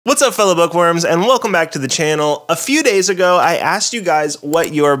What's up, fellow bookworms, and welcome back to the channel. A few days ago, I asked you guys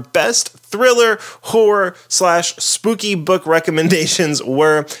what your best thriller, horror, / spooky book recommendations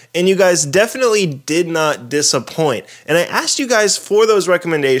were, and you guys definitely did not disappoint. And I asked you guys for those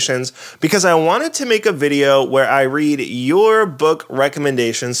recommendations because I wanted to make a video where I read your book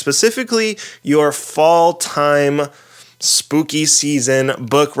recommendations, specifically your fall time spooky season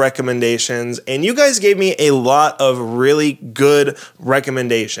book recommendations, and you guys gave me a lot of really good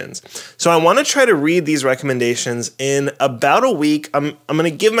recommendations. So I want to try to read these recommendations in about a week. I'm going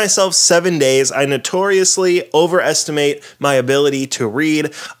to give myself 7 days. I notoriously overestimate my ability to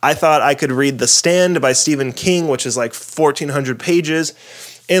read. I thought I could read The Stand by Stephen King, which is like 1,400 pages,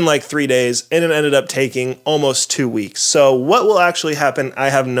 in like 3 days, and it ended up taking almost 2 weeks. So what will actually happen, I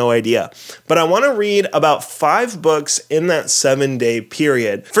have no idea. But I want to read about 5 books in that 7-day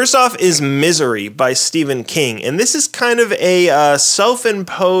period. First off is Misery by Stephen King, and this is kind of a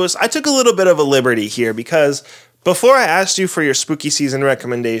self-imposed, I took a little bit of a liberty here because before I asked you for your spooky season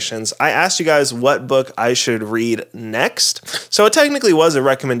recommendations, I asked you guys what book I should read next. So it technically was a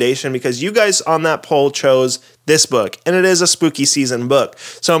recommendation because you guys on that poll chose this book, and it is a spooky season book.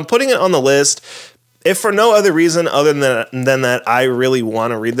 So I'm putting it on the list, if for no other reason other than that I really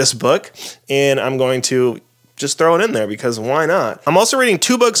want to read this book, and I'm going to just throw it in there because why not? I'm also reading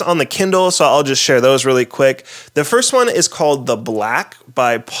 2 books on the Kindle, so I'll just share those really quick. The first one is called The Black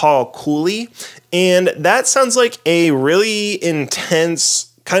by Paul Cooley, and that sounds like a really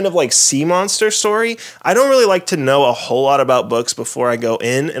intense kind of like sea monster story. I don't really like to know a whole lot about books before I go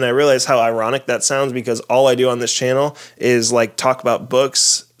in, and I realize how ironic that sounds because all I do on this channel is like talk about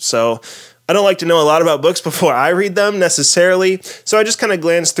books, so I don't like to know a lot about books before I read them necessarily, so I just kind of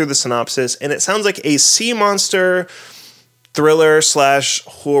glanced through the synopsis, and it sounds like a sea monster thriller /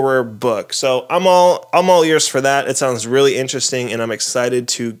 horror book. So I'm all ears for that. It sounds really interesting, and I'm excited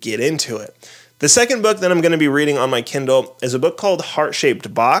to get into it. The second book that I'm going to be reading on my Kindle is a book called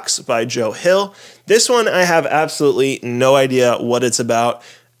Heart-Shaped Box by Joe Hill. This one I have absolutely no idea what it's about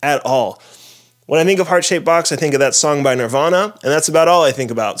at all. When I think of Heart-Shaped Box, I think of that song by Nirvana, and that's about all I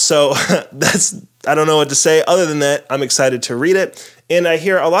think about. So I don't know what to say other than that. I'm excited to read it, and I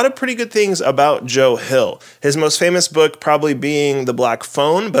hear a lot of pretty good things about Joe Hill. His most famous book probably being The Black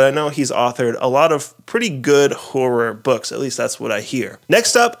Phone, but I know he's authored a lot of pretty good horror books. At least that's what I hear.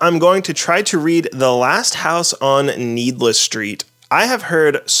 Next up, I'm going to try to read The Last House on Needless Street. I have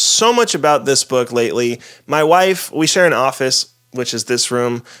heard so much about this book lately. My wife, we share an office, which is this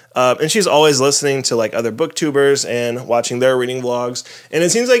room, and she's always listening to like other booktubers and watching their reading vlogs, and it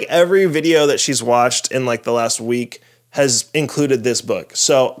seems like every video that she's watched in like the last week has included this book.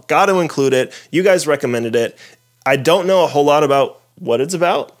 So got to include it. You guys recommended it. I don't know a whole lot about what it's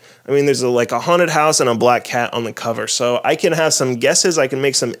about. I mean, there's like a haunted house and a black cat on the cover, so I can have some guesses, I can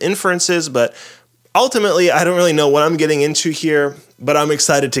make some inferences, but ultimately, I don't really know what I'm getting into here, but I'm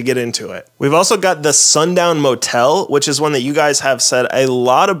excited to get into it. We've also got The Sundown Motel, which is one that you guys have said a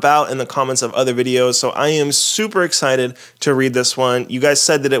lot about in the comments of other videos, so I am super excited to read this one. You guys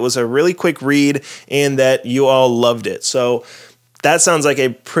said that it was a really quick read and that you all loved it, so that sounds like a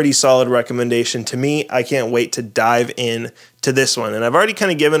pretty solid recommendation to me. I can't wait to dive in to this one. And I've already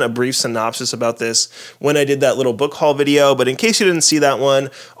kind of given a brief synopsis about this when I did that little book haul video, but in case you didn't see that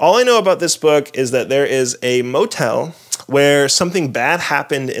one, all I know about this book is that there is a motel where something bad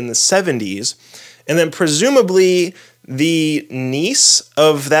happened in the 70s, and then presumably the niece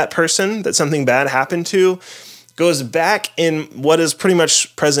of that person that something bad happened to goes back in what is pretty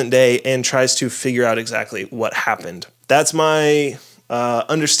much present day and tries to figure out exactly what happened. That's my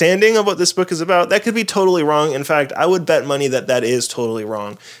understanding of what this book is about. That could be totally wrong. In fact, I would bet money that that is totally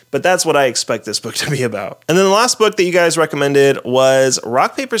wrong, but that's what I expect this book to be about. And then the last book that you guys recommended was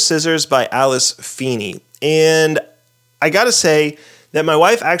Rock, Paper, Scissors by Alice Feeney. And I gotta say that my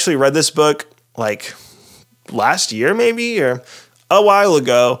wife actually read this book like last year maybe, or a while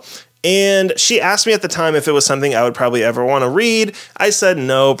ago, and she asked me at the time if it was something I would probably ever want to read. I said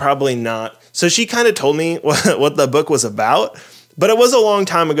no, probably not. So she kind of told me what the book was about, but it was a long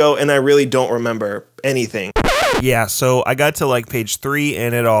time ago and I really don't remember anything. Yeah, so I got to like page 3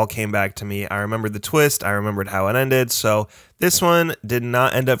 and it all came back to me. I remembered the twist, I remembered how it ended, so this one did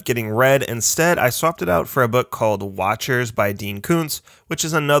not end up getting read. Instead, I swapped it out for a book called Watchers by Dean Koontz, which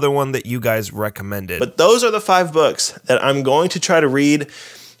is another one that you guys recommended. But those are the 5 books that I'm going to try to read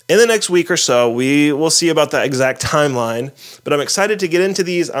in the next week or so. We will see about the exact timeline, but I'm excited to get into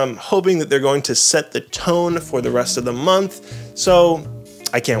these. I'm hoping that they're going to set the tone for the rest of the month, so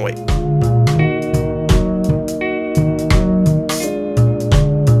I can't wait.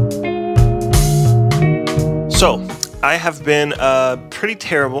 So I have been pretty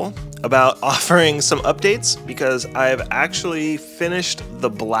terrible about offering some updates because I've actually finished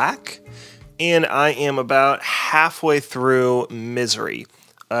The Black and I am about halfway through Misery.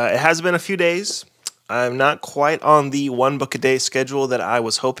 It has been a few days. I'm not quite on the one book a day schedule that I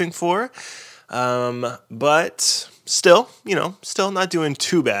was hoping for, but still not doing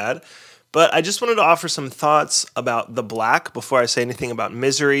too bad. But I just wanted to offer some thoughts about The Black before I say anything about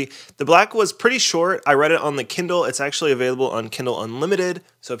Misery. The Black was pretty short. I read it on the Kindle. It's actually available on Kindle Unlimited.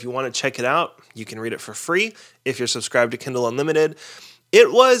 So if you want to check it out, you can read it for free if you're subscribed to Kindle Unlimited.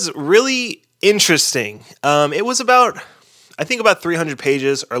 It was really interesting. It was about 300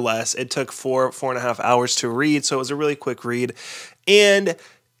 pages or less. It took 4.5 hours to read, so it was a really quick read. And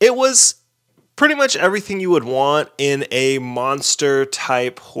it was pretty much everything you would want in a monster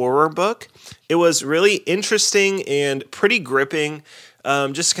type horror book. It was really interesting and pretty gripping.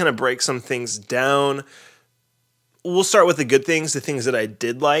 Just to kind of break some things down. We'll start with the good things, the things that I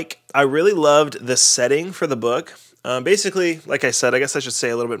did like. I really loved the setting for the book. Basically, like I said, I guess I should say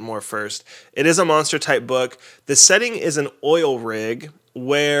a little bit more first. It is a monster type book. The setting is an oil rig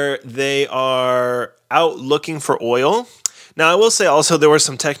where they are out looking for oil. Now, I will say also there were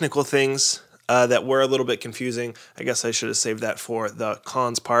some technical things that were a little bit confusing. I guess I should have saved that for the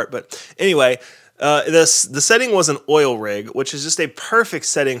cons part. But anyway, the setting was an oil rig, which is just a perfect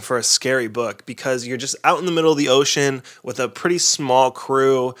setting for a scary book because you're just out in the middle of the ocean with a pretty small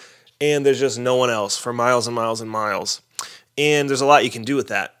crew and there's just no one else for miles and miles and miles. And there's a lot you can do with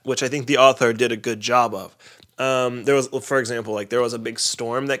that, which I think the author did a good job of. There was, for example, there was a big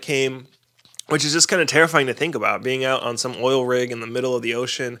storm that came, which is just kind of terrifying to think about, being out on some oil rig in the middle of the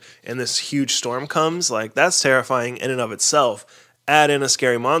ocean and this huge storm comes. That's terrifying in and of itself. Add in a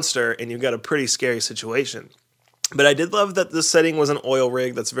scary monster and you've got a pretty scary situation. But I did love that the setting was an oil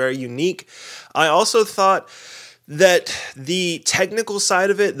rig. That's very unique. I also thought that the technical side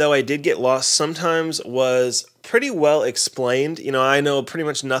of it, though I did get lost sometimes, was pretty well explained. I know pretty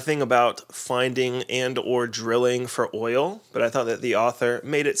much nothing about finding and or drilling for oil, but I thought that the author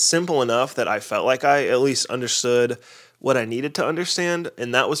made it simple enough that I felt like I at least understood what I needed to understand,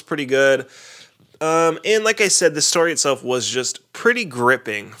 and that was pretty good. And like I said, the story itself was just pretty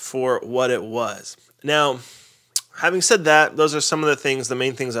gripping for what it was. Now, having said that, those are some of the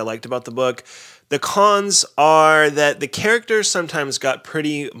main things I liked about the book. The cons are that the characters sometimes got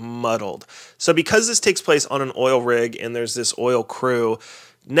pretty muddled. So because this takes place on an oil rig and there's this oil crew,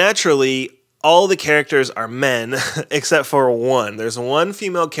 naturally, all the characters are men except for one. There's one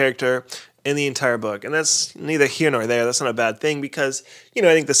female character in the entire book, and that's neither here nor there. That's not a bad thing because, I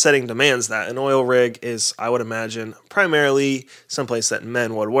think the setting demands that. An oil rig is, I would imagine, primarily someplace that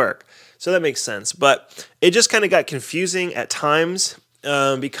men would work. So that makes sense. But it just kind of got confusing at times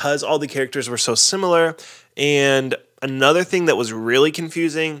because all the characters were so similar. And another thing that was really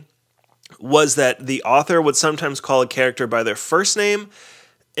confusing was that the author would sometimes call a character by their first name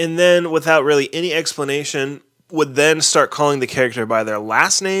and then without really any explanation would then start calling the character by their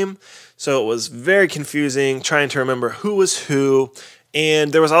last name. So it was very confusing trying to remember who was who.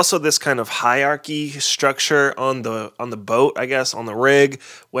 And there was also this kind of hierarchy structure on the boat, I guess, on the rig,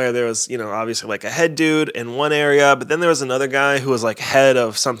 where there was, obviously a head dude in one area, but then there was another guy who was head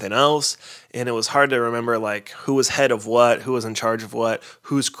of something else, and it was hard to remember who was head of what, who was in charge of what,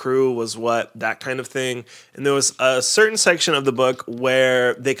 whose crew was what, that kind of thing. And there was a certain section of the book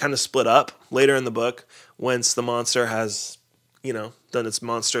where they kind of split up later in the book once the monster has done its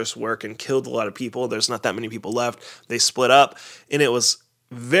monstrous work and killed a lot of people. There's not that many people left. They split up, and it was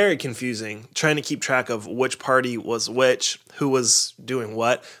very confusing trying to keep track of which party was which, who was doing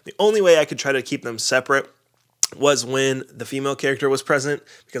what. The only way I could try to keep them separate was when the female character was present,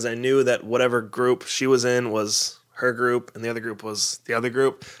 because I knew that whatever group she was in was her group, and the other group was the other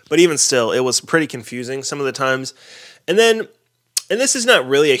group. But even still, it was pretty confusing some of the times. And this is not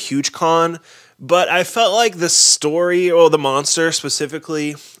really a huge con, but I felt like the story, or the monster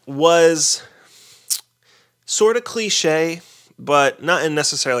specifically, was sort of cliche, but not in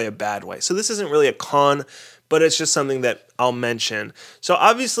necessarily a bad way. So this isn't really a con, but it's just something that I'll mention. So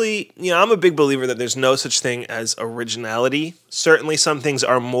obviously, I'm a big believer that there's no such thing as originality. Certainly some things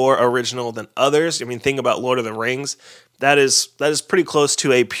are more original than others. Think about Lord of the Rings. That is pretty close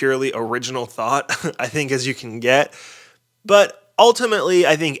to a purely original thought, I think, as you can get. But ultimately,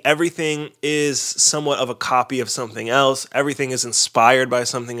 I think everything is somewhat of a copy of something else. Everything is inspired by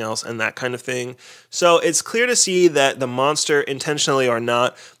something else and that kind of thing. So it's clear to see that the monster, intentionally or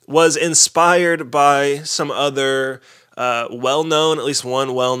not, was inspired by some other well-known, at least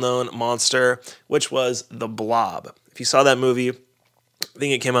one well-known monster, which was the Blob. If you saw that movie, I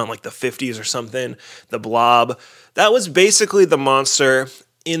think it came out in like the 50s or something, the Blob. That was basically the monster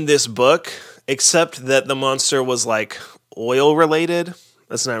in this book, except that the monster was like oil related.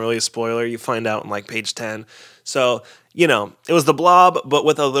 That's not really a spoiler. You find out in like page 10. So, you know, it was the Blob, but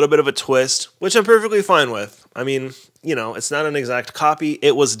with a little bit of a twist, which I'm perfectly fine with. I mean, you know, it's not an exact copy.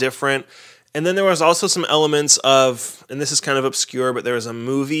 It was different. And then there was also some elements of, and this is kind of obscure, but there was a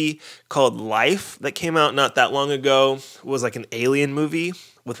movie called Life that came out not that long ago. It was like an alien movie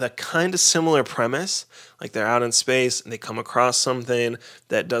with a kind of similar premise. Like they're out in space and they come across something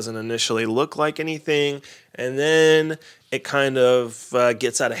that doesn't initially look like anything. And then it kind of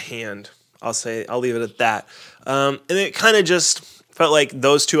gets out of hand. I'll leave it at that. And it kind of just felt like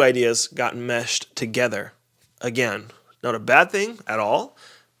those two ideas got meshed together. Again, not a bad thing at all,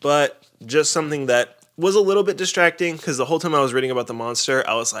 but just something that was a little bit distracting because the whole time I was reading about the monster,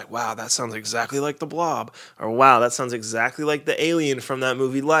 I was like, wow, that sounds exactly like the Blob. Or wow, that sounds exactly like the alien from that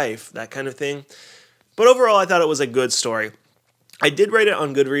movie Life, that kind of thing. But overall, I thought it was a good story. I did rate it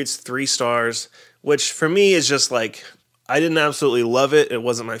on Goodreads 3 stars, which for me is just like, I didn't absolutely love it. It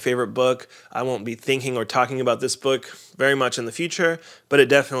wasn't my favorite book. I won't be thinking or talking about this book very much in the future, but it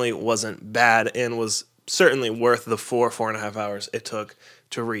definitely wasn't bad and was certainly worth the 4.5 hours it took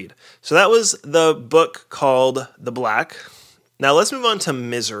to read. So that was the book called The Black. Now let's move on to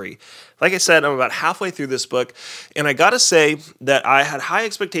Misery. Like I said, I'm about halfway through this book, and I gotta say that I had high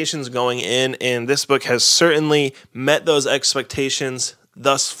expectations going in, and this book has certainly met those expectations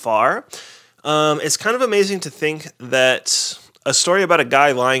thus far. It's kind of amazing to think that a story about a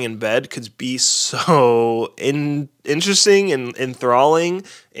guy lying in bed could be so interesting and enthralling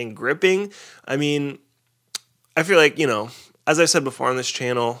and gripping. I mean, I feel like, you know, as I said before on this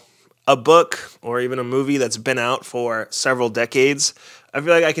channel, a book or even a movie that's been out for several decades, I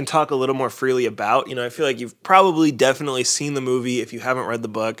feel like I can talk a little more freely about. You know, I feel like you've probably definitely seen the movie if you haven't read the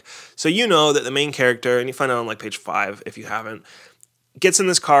book. So you know that the main character, and you find out on like page 5 if you haven't, gets in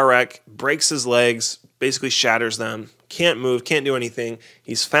this car wreck, breaks his legs, basically shatters them, can't move, can't do anything.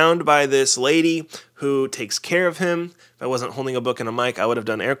 He's found by this lady who takes care of him. If I wasn't holding a book and a mic, I would have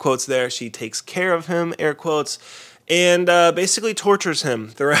done air quotes there. She takes care of him, air quotes, and basically tortures him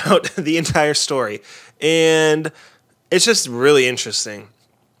throughout the entire story. And it's just really interesting.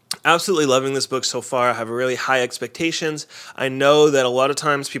 Absolutely loving this book so far. I have really high expectations. I know that a lot of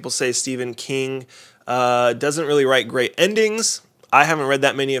times people say Stephen King doesn't really write great endings. I haven't read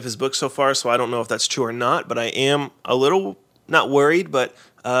that many of his books so far, so I don't know if that's true or not, but I am a little, not worried, but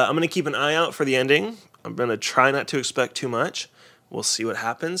I'm going to keep an eye out for the ending. I'm going to try not to expect too much. We'll see what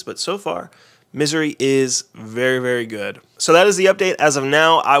happens, but so far, Misery is very, very good. So that is the update as of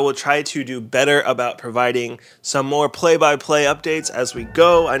now. I will try to do better about providing some more play-by-play updates as we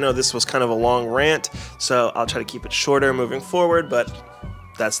go. I know this was kind of a long rant, so I'll try to keep it shorter moving forward, but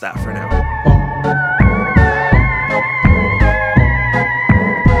that's that for now.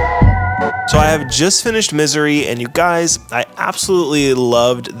 So I have just finished Misery, and you guys, I absolutely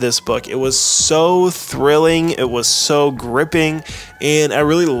loved this book. It was so thrilling, it was so gripping, and I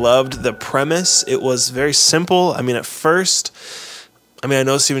really loved the premise. It was very simple. I mean, at first, I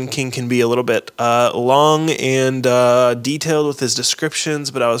know Stephen King can be a little bit long and detailed with his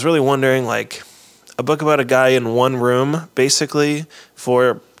descriptions, but I was really wondering, like, a book about a guy in one room, basically,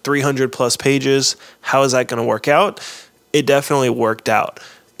 for 300 plus pages, how is that going to work out? It definitely worked out.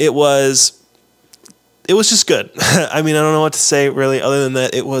 It was just good. I mean, I don't know what to say really other than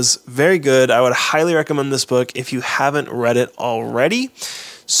that it was very good. I would highly recommend this book if you haven't read it already.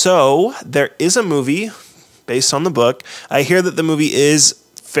 So there is a movie based on the book. I hear that the movie is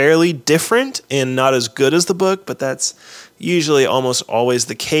fairly different and not as good as the book, but that's usually almost always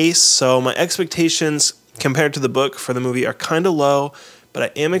the case. So my expectations compared to the book for the movie are kind of low, but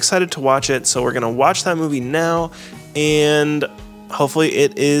I am excited to watch it. So we're going to watch that movie now, and hopefully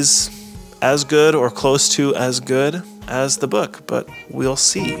it is as good or close to as good as the book, but we'll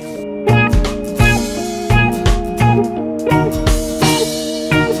see.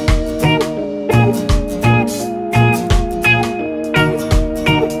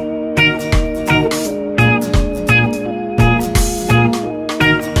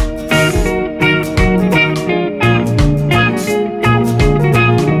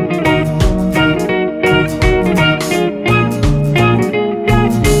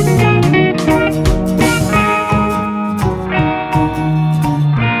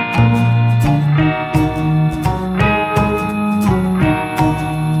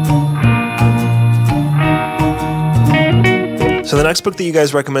 So the next book that you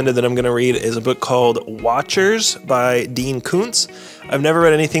guys recommended that I'm going to read is a book called Watchers by Dean Koontz. I've never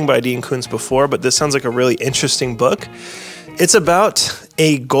read anything by Dean Koontz before, but this sounds like a really interesting book. It's about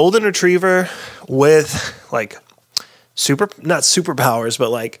a golden retriever with like not superpowers, but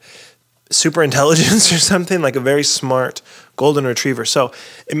like super intelligence or something, like a very smart golden retriever. So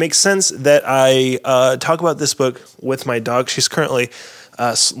it makes sense that I talk about this book with my dog. She's currently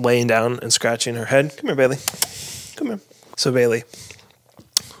laying down and scratching her head. Come here, Bailey. Come here. So Bailey,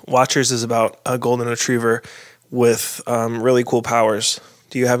 Watchers is about a golden retriever with really cool powers.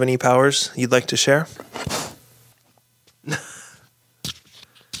 Do you have any powers you'd like to share?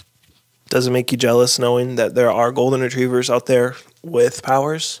 Does it make you jealous knowing that there are golden retrievers out there with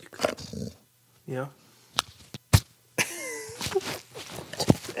powers? Yeah.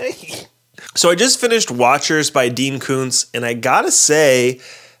 Hey. So I just finished Watchers by Dean Koontz, and I gotta say,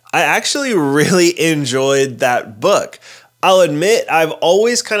 I actually really enjoyed that book. I'll admit, I've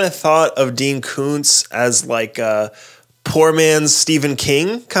always kind of thought of Dean Koontz as like a poor man's Stephen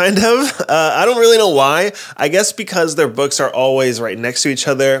King, kind of. I don't really know why. I guess because their books are always right next to each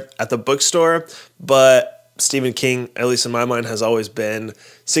other at the bookstore, but Stephen King, at least in my mind, has always been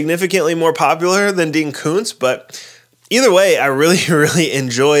significantly more popular than Dean Koontz. But either way, I really, really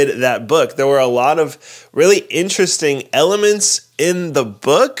enjoyed that book. There were a lot of really interesting elements in the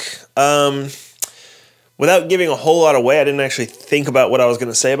book. Without giving a whole lot away, I didn't actually think about what I was going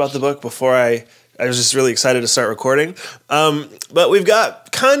to say about the book before I was just really excited to start recording. But we've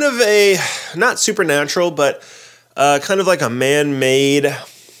got kind of a, not supernatural, but kind of like a man-made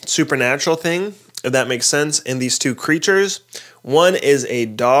supernatural thing, if that makes sense, in these two creatures. One is a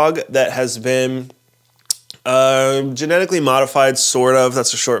dog that has been genetically modified, sort of,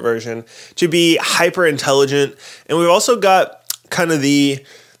 that's a short version, to be hyper intelligent. And we've also got kind of the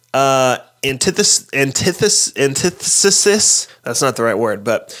antithesis, that's not the right word,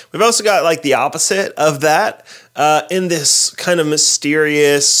 but we've also got like the opposite of that in this kind of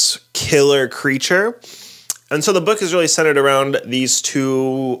mysterious killer creature. And so the book is really centered around these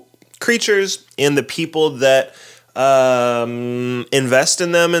two creatures and the people that invest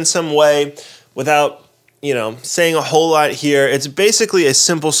in them in some way. Without, saying a whole lot here, it's basically a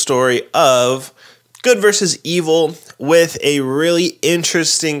simple story of good versus evil with a really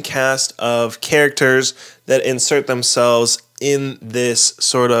interesting cast of characters that insert themselves in this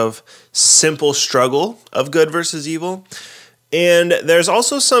sort of simple struggle of good versus evil. And there's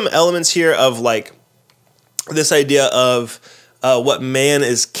also some elements here of like this idea of what man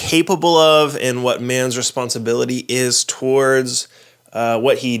is capable of and what man's responsibility is towards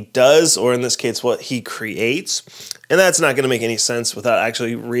what he does, or in this case, what he creates. And that's not going to make any sense without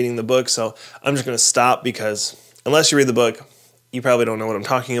actually reading the book, so I'm just going to stop because unless you read the book, you probably don't know what I'm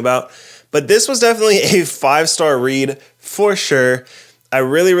talking about. But this was definitely a 5-star read for sure. I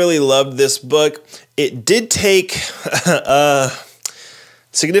really, really loved this book. It did take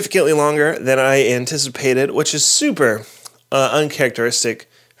significantly longer than I anticipated, which is super uncharacteristic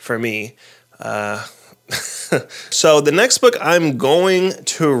for me. So the next book I'm going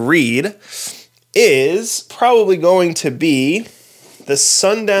to read is probably going to be The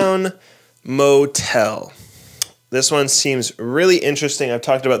Sundown Motel. This one seems really interesting. I've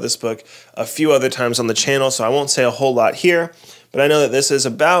talked about this book a few other times on the channel, so I won't say a whole lot here, but I know that this is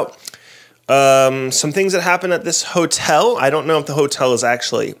about some things that happen at this hotel. I don't know if the hotel is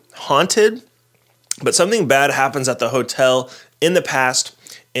actually haunted, but something bad happens at the hotel in the past,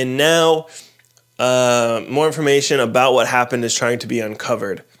 and now more information about what happened is trying to be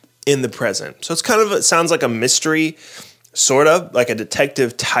uncovered in the present. So it's kind of, it sounds like a mystery, sort of like a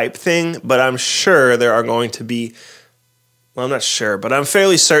detective type thing, but I'm sure there are going to be, well, I'm not sure, but I'm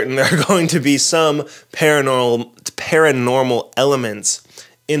fairly certain there are going to be some paranormal elements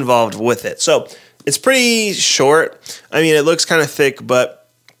involved with it. So it's pretty short. I mean, it looks kind of thick, but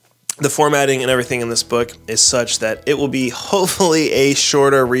the formatting and everything in this book is such that it will be hopefully a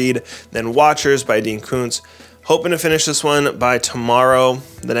shorter read than Watchers by Dean Koontz. Hoping to finish this one by tomorrow,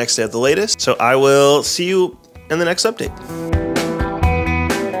 the next day at the latest. So I will see you in the next update.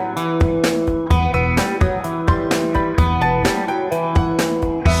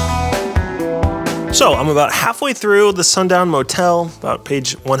 So I'm about halfway through The Sundown Motel, about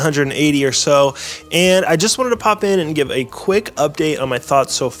page 180 or so, and I just wanted to pop in and give a quick update on my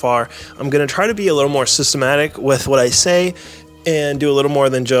thoughts so far. I'm going to try to be a little more systematic with what I say and do a little more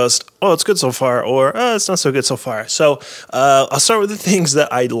than just, oh, it's good so far, or oh, it's not so good so far. So I'll start with the things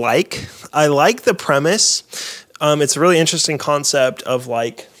that I like. I like the premise. It's a really interesting concept of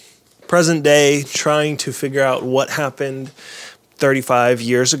like present day trying to figure out what happened 35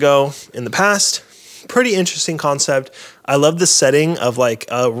 years ago in the past. Pretty interesting concept. I love the setting of like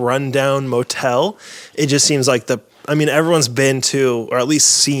a rundown motel. It just seems like the I mean, everyone's been to, or at least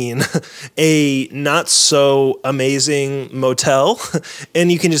seen, a not so amazing motel.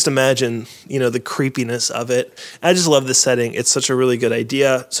 And you can just imagine, you know, the creepiness of it. I just love the setting. It's such a really good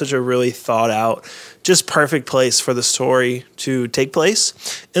idea, such a really thought out, just perfect place for the story to take place.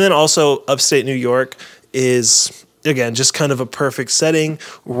 And then also upstate New York is, again, just kind of a perfect setting,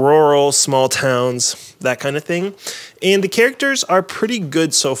 rural, small towns, that kind of thing. And the characters are pretty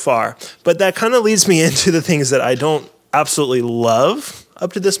good so far, but that kind of leads me into the things that I don't absolutely love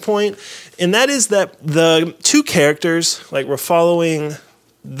up to this point. And that is that the two characters, like, we're following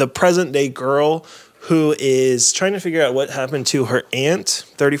the present day girl who is trying to figure out what happened to her aunt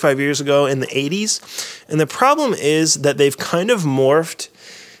 35 years ago in the 80s. And the problem is that they've kind of morphed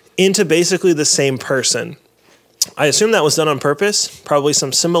into basically the same person. I assume that was done on purpose, probably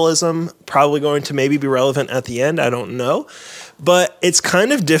some symbolism, probably going to maybe be relevant at the end, I don't know. But it's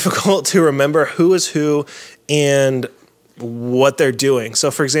kind of difficult to remember who is who and what they're doing. So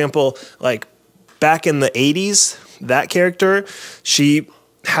for example, like back in the 80s, that character, she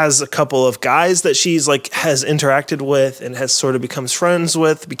has a couple of guys that she's like has interacted with and has sort of became friends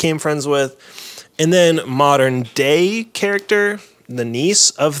with. And then modern day character, the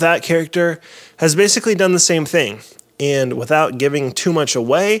niece of that character, has basically done the same thing. And without giving too much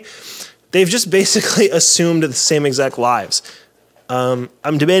away, they've just basically assumed the same exact lives. I'm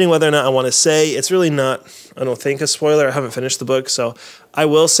debating whether or not I want to say. It's really not, I don't think, a spoiler. I haven't finished the book, so I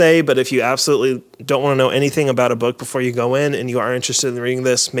will say. But if you absolutely don't want to know anything about a book before you go in and you are interested in reading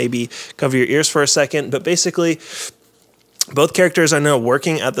this, maybe cover your ears for a second. But basically, both characters are now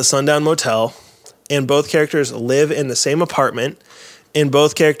working at the Sundown Motel, and both characters live in the same apartment, and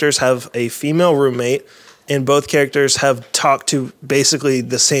both characters have a female roommate, and both characters have talked to basically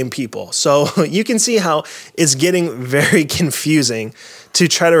the same people. So you can see how it's getting very confusing to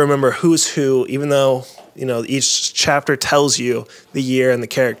try to remember who's who, even though, you know, each chapter tells you the year and the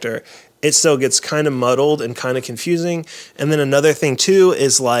character. It still gets kind of muddled and kind of confusing. And then another thing too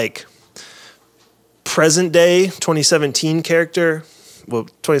is like present day 2017 character. Well,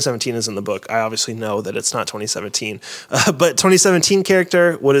 2017 is in the book. I obviously know that it's not 2017. But 2017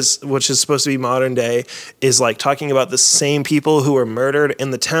 character, which is supposed to be modern day, is like talking about the same people who were murdered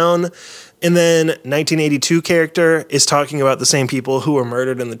in the town. And then 1982 character is talking about the same people who were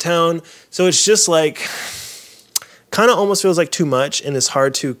murdered in the town. So it's just like kind of almost feels like too much and is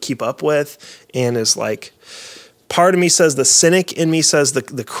hard to keep up with. And is like, part of me says the cynic in me says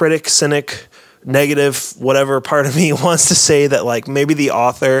the critic, cynic, negative, whatever part of me wants to say that like maybe the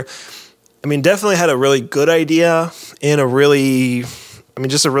author, I mean, definitely had a really good idea and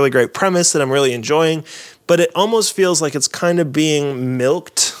just a really great premise that I'm really enjoying, but it almost feels like it's kind of being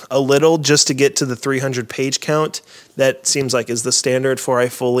milked a little just to get to the 300 page count that seems like is the standard for a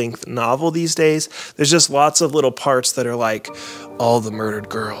full-length novel these days. There's just lots of little parts that are like, all the murdered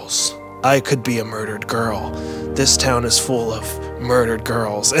girls. I could be a murdered girl. This town is full of murdered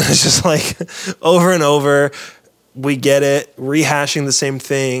girls. And it's just like over and over, we get it, rehashing the same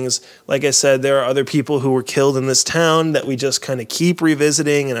things. Like I said, there are other people who were killed in this town that we just kind of keep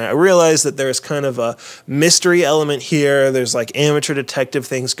revisiting. And I realize that there's kind of a mystery element here. There's like amateur detective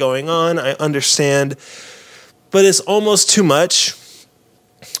things going on. I understand, but it's almost too much.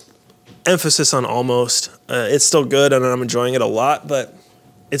 Emphasis on almost. It's still good and I'm enjoying it a lot, but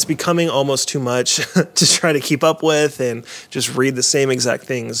it's becoming almost too much to try to keep up with and just read the same exact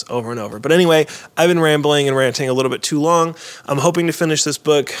things over and over. But anyway, I've been rambling and ranting a little bit too long. I'm hoping to finish this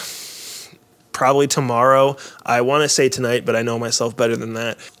book probably tomorrow. I want to say tonight, but I know myself better than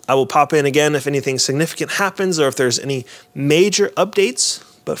that. I will pop in again if anything significant happens or if there's any major updates.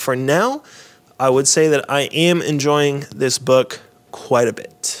 But for now, I would say that I am enjoying this book quite a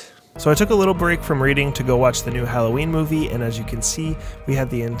bit. So I took a little break from reading to go watch the new Halloween movie, and as you can see, we had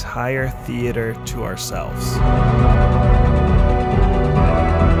the entire theater to ourselves.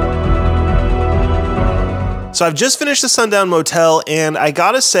 So I've just finished the Sundown Motel, and I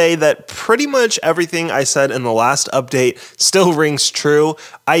gotta say that pretty much everything I said in the last update still rings true.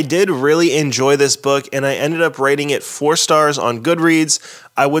 I did really enjoy this book, and I ended up rating it 4 stars on Goodreads.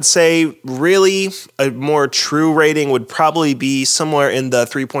 I would say really a more true rating would probably be somewhere in the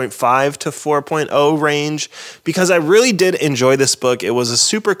 3.5 to 4.0 range, because I really did enjoy this book. It was a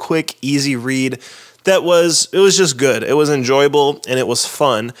super quick, easy read. It was just good. It was enjoyable, and it was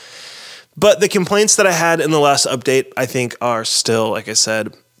fun. But the complaints that I had in the last update, I think, are still, like I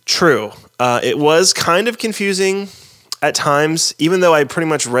said, true. It was kind of confusing at times, even though I pretty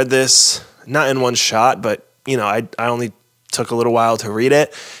much read this, not in one shot, but, you know, I only took a little while to read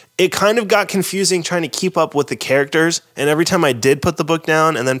it. it kind of got confusing trying to keep up with the characters. And every time I did put the book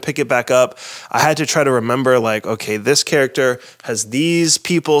down and then pick it back up, I had to try to remember, like, okay, this character has these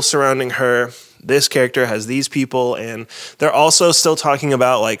people surrounding her. This character has these people. And they're also still talking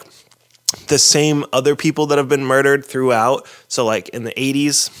about, like, the same other people that have been murdered throughout. So, like, in the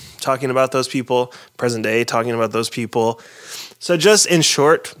 80s, talking about those people, present day, talking about those people. So just in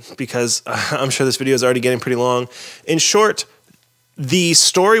short, because I'm sure this video is already getting pretty long, in short, the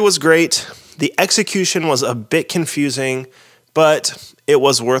story was great. The execution was a bit confusing, but it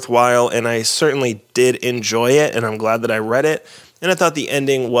was worthwhile, and I certainly did enjoy it, and I'm glad that I read it. And I thought the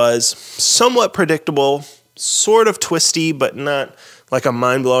ending was somewhat predictable, sort of twisty, but not like a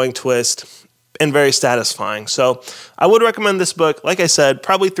mind-blowing twist, and very satisfying. So I would recommend this book. Like I said,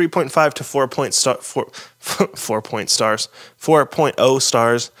 probably 3.5 to 4.0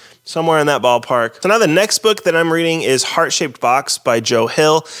 stars, somewhere in that ballpark. So now the next book that I'm reading is Heart-Shaped Box by Joe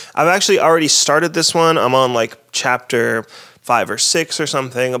Hill. I've actually already started this one. I'm on like chapter 5 or 6 or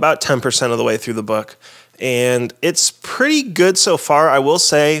something, about 10% of the way through the book. And it's pretty good so far, I will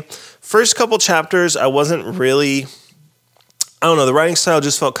say. First couple chapters, I wasn't really... I don't know, the writing style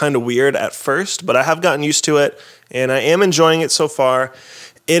just felt kind of weird at first, but I have gotten used to it, and I am enjoying it so far.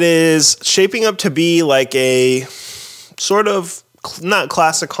 It is shaping up to be like a sort of, not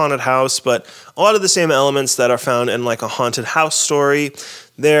classic haunted house, but a lot of the same elements that are found in like a haunted house story.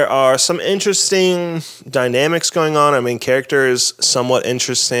 There are some interesting dynamics going on. I mean, character is somewhat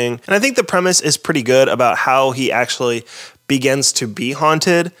interesting, and I think the premise is pretty good about how he actually begins to be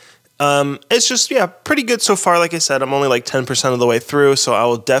haunted. It's just, yeah, pretty good so far. Like I said, I'm only like 10% of the way through, so I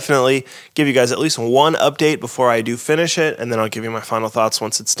will definitely give you guys at least one update before I do finish it, and then I'll give you my final thoughts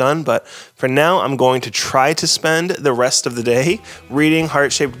once it's done. But for now, I'm going to try to spend the rest of the day reading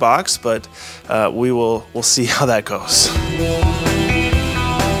Heart-Shaped Box, but we'll see how that goes.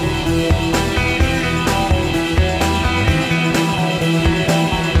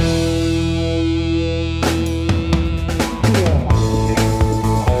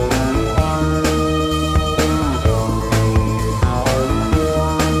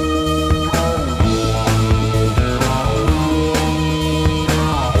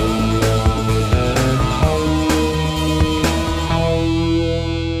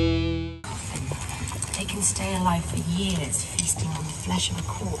 Stay alive for years, feasting on the flesh of a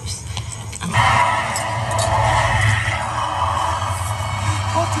corpse.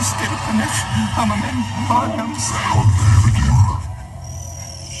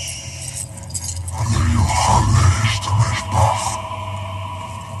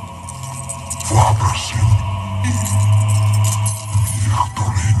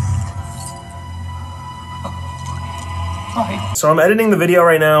 So I'm editing the video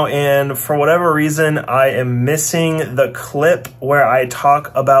right now, and for whatever reason, I am missing the clip where I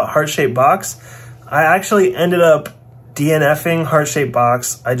talk about Heart-Shaped Box. I actually ended up DNFing Heart-Shaped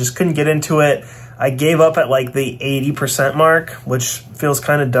Box. I just couldn't get into it. I gave up at like the 80% mark, which feels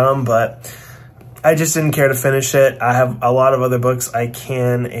kind of dumb, but I just didn't care to finish it. I have a lot of other books I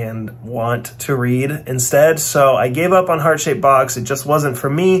can and want to read instead, so I gave up on Heart-Shaped Box. It just wasn't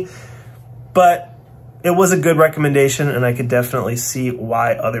for me, but it was a good recommendation, and I could definitely see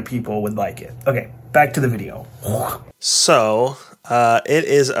why other people would like it. Okay, back to the video. So, it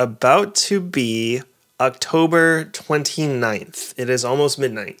is about to be October 29th. It is almost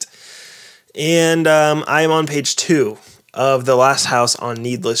midnight. And I am on page 2 of The Last House on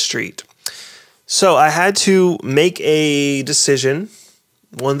Needless Street. So, I had to make a decision,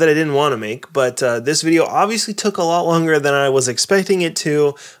 one that I didn't want to make, but this video obviously took a lot longer than I was expecting it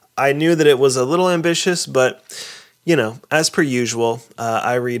to. I knew that it was a little ambitious, but, you know, as per usual,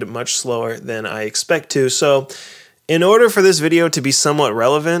 I read much slower than I expect to. So in order for this video to be somewhat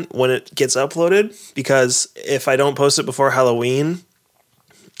relevant when it gets uploaded, because if I don't post it before Halloween,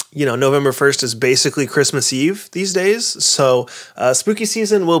 you know, November 1st is basically Christmas Eve these days. So spooky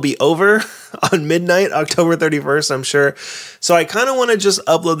season will be over on midnight, October 31st, I'm sure. So I kind of want to just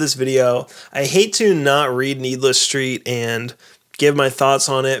upload this video. I hate to not read Needless Street and give my thoughts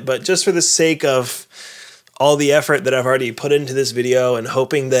on it, but just for the sake of all the effort that I've already put into this video and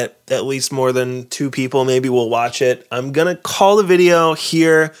hoping that at least more than 2 people maybe will watch it, I'm gonna call the video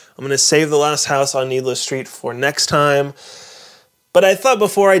here. I'm gonna save The Last House on Needless Street for next time. But I thought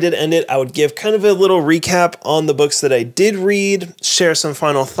before I did end it, I would give kind of a little recap on the books that I did read, share some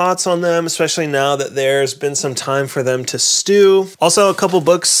final thoughts on them, especially now that there's been some time for them to stew. Also, a couple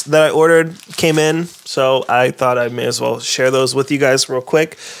books that I ordered came in, so I thought I may as well share those with you guys real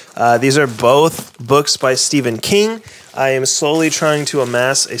quick. These are both books by Stephen King. I am slowly trying to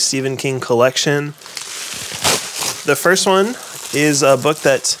amass a Stephen King collection. The first one is a book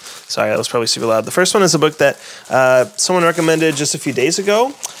that Sorry, that was probably super loud. The first one is a book that someone recommended just a few days ago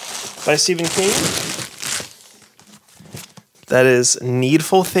by Stephen King. That is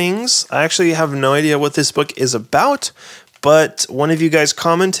Needful Things. I actually have no idea what this book is about, but one of you guys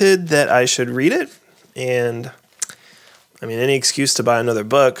commented that I should read it, and I mean, any excuse to buy another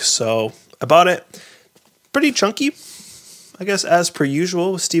book, so I bought it. Pretty chunky, I guess, as per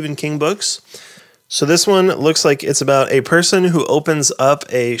usual with Stephen King books. So this one looks like it's about a person who opens up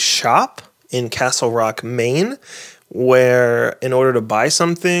a shop in Castle Rock, Maine, where in order to buy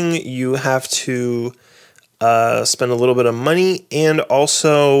something, you have to spend a little bit of money and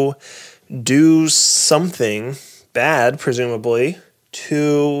also do something bad, presumably,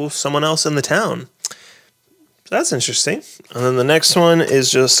 to someone else in the town. So that's interesting. And then the next one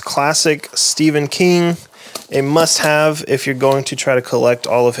is just classic Stephen King, a must-have if you're going to try to collect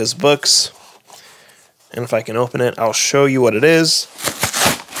all of his books. And if I can open it, I'll show you what it is.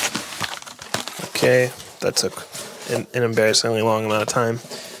 Okay, that took an embarrassingly long amount of time.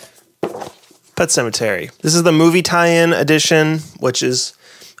 Pet Sematary. This is the movie tie-in edition, which is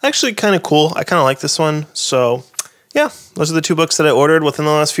actually kind of cool. I kind of like this one. So yeah, those are the two books that I ordered within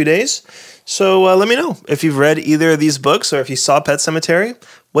the last few days. So let me know if you've read either of these books or if you saw Pet Sematary.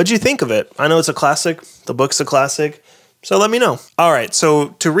 What'd you think of it? I know it's a classic. The book's a classic. So let me know. All right, so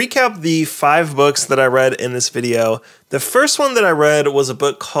to recap the 5 books that I read in this video, the first one that I read was a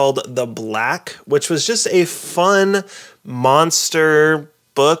book called The Black, which was just a fun monster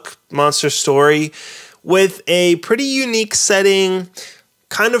book, monster story, with a pretty unique setting,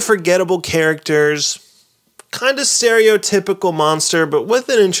 kind of forgettable characters, kind of stereotypical monster, but with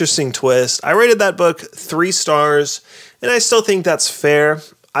an interesting twist. I rated that book 3 stars, and I still think that's fair.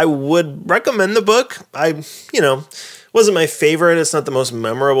 I would recommend the book. Wasn't my favorite. It's not the most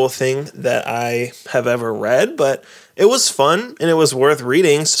memorable thing that I have ever read, but it was fun and it was worth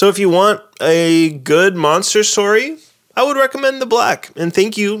reading. So if you want a good monster story, I would recommend The Black. And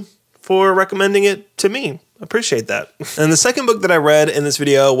thank you for recommending it to me. Appreciate that. And the second book that I read in this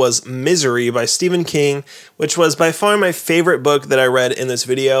video was Misery by Stephen King, which was by far my favorite book that I read in this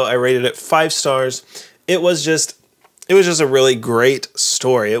video. I rated it 5 stars. It was just a really great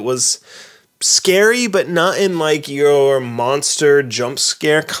story. It was scary, but not in like your monster jump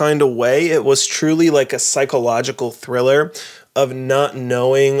scare kind of way. It was truly like a psychological thriller of not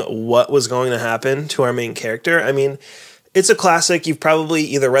knowing what was going to happen to our main character. I mean, it's a classic. You've probably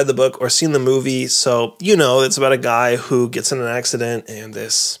either read the book or seen the movie, so you know it's about a guy who gets in an accident and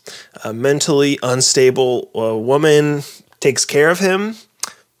this mentally unstable woman takes care of him,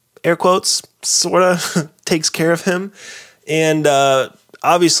 air quotes, sort of takes care of him, and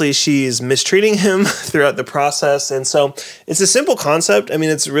obviously she's mistreating him throughout the process. And so it's a simple concept. I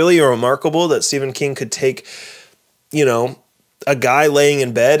mean, it's really remarkable that Stephen King could take, a guy laying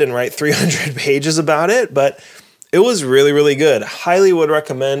in bed and write 300 pages about it, but it was really, really good. Highly would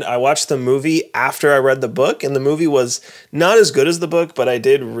recommend. I watched the movie after I read the book, and the movie was not as good as the book, but I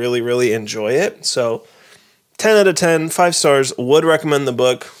did really, really enjoy it. So 10 out of 10, 5 stars, would recommend the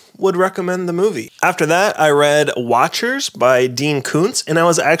book, would recommend the movie. After that, I read Watchers by Dean Koontz, and I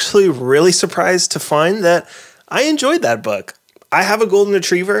was actually really surprised to find that I enjoyed that book. I have a golden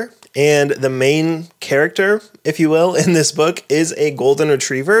retriever, and the main character, if you will, in this book is a golden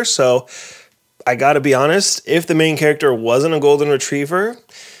retriever, so I gotta be honest, if the main character wasn't a golden retriever,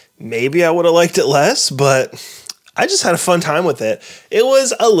 maybe I would have liked it less, but I just had a fun time with it. It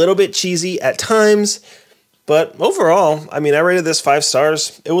was a little bit cheesy at times, but overall, I mean, I rated this 5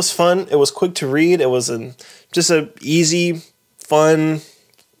 stars. It was fun. It was quick to read. It was just an easy, fun,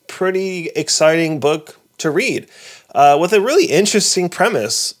 pretty exciting book to read with a really interesting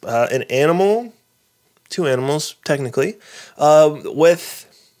premise. An animal, 2 animals, technically, with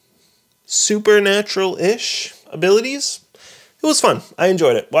supernatural-ish abilities. It was fun. I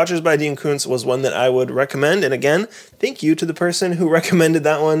enjoyed it. Watchers by Dean Koontz was one that I would recommend. And again, thank you to the person who recommended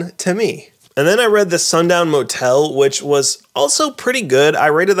that one to me. And then I read The Sundown Motel, which was also pretty good. I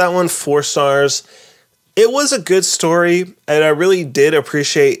rated that one 4 stars. It was a good story, and I really did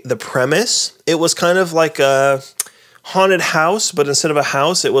appreciate the premise. It was kind of like a haunted house, but instead of a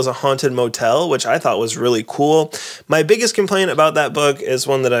house, it was a haunted motel, which I thought was really cool. My biggest complaint about that book is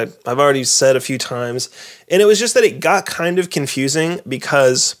one that I've already said a few times, and it was just that it got kind of confusing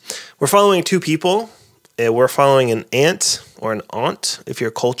because we're following 2 people. We're following an aunt, or an aunt, if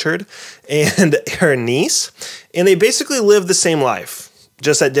you're cultured, and her niece, and they basically live the same life,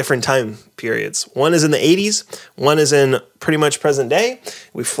 just at different time periods. One is in the 80s, one is in pretty much present day.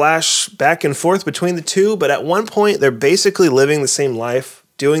 We flash back and forth between the two, but at one point, they're basically living the same life,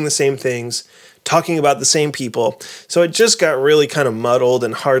 doing the same things, talking about the same people. So it just got really kind of muddled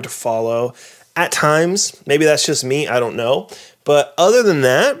and hard to follow at times. Maybe that's just me, I don't know. But other than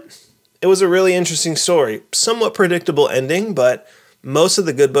that, it was a really interesting story. Somewhat predictable ending, but most of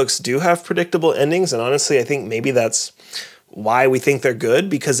the good books do have predictable endings. And honestly, I think maybe that's why we think they're good,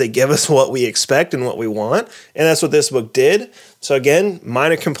 because they give us what we expect and what we want. And that's what this book did. So again,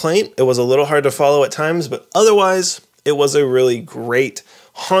 minor complaint. It was a little hard to follow at times, but otherwise it was a really great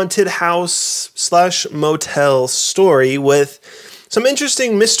haunted house / motel story with some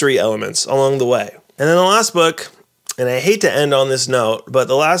interesting mystery elements along the way. And then the last book, and I hate to end on this note, but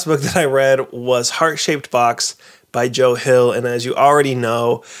the last book that I read was Heart-Shaped Box by Joe Hill. And as you already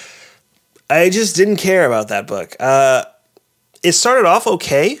know, I just didn't care about that book. It started off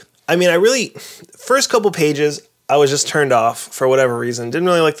okay. I mean, first couple pages, I was just turned off for whatever reason. Didn't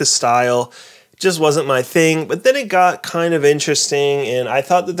really like the style. Just wasn't my thing. But then it got kind of interesting, and I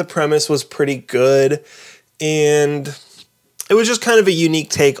thought that the premise was pretty good. And it was just kind of a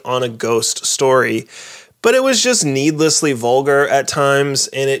unique take on a ghost story. But it was just needlessly vulgar at times,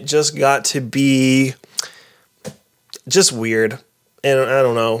 and it just got to be just weird. And I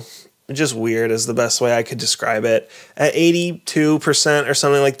don't know. Just weird is the best way I could describe it. At 82% or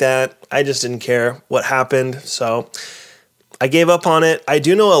something like that, I just didn't care what happened. So I gave up on it. I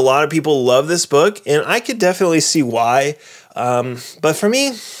do know a lot of people love this book, and I could definitely see why. But for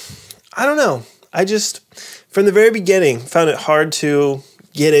me, I don't know. I just, from the very beginning, found it hard to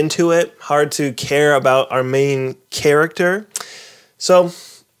get into it, hard to care about our main character. So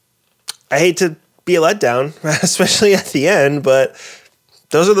I hate to be a letdown, especially at the end, but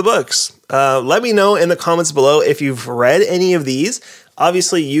those are the books. Let me know in the comments below if you've read any of these.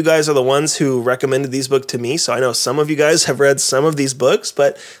 Obviously, you guys are the ones who recommended these books to me, so I know some of you guys have read some of these books,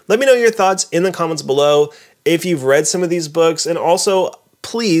 but let me know your thoughts in the comments below if you've read some of these books, and also,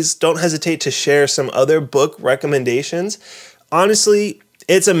 please don't hesitate to share some other book recommendations. Honestly,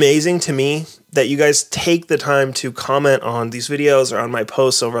 it's amazing to me that you guys take the time to comment on these videos or on my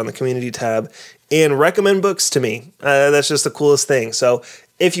posts over on the community tab and recommend books to me. That's just the coolest thing. So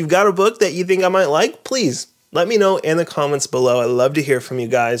if you've got a book that you think I might like, please let me know in the comments below. I'd love to hear from you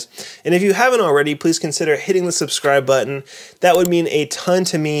guys. And if you haven't already, please consider hitting the subscribe button. That would mean a ton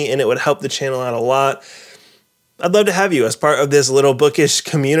to me, and it would help the channel out a lot. I'd love to have you as part of this little bookish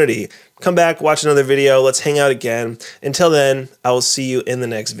community. Come back, watch another video. Let's hang out again. Until then, I will see you in the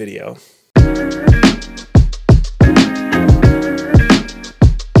next video.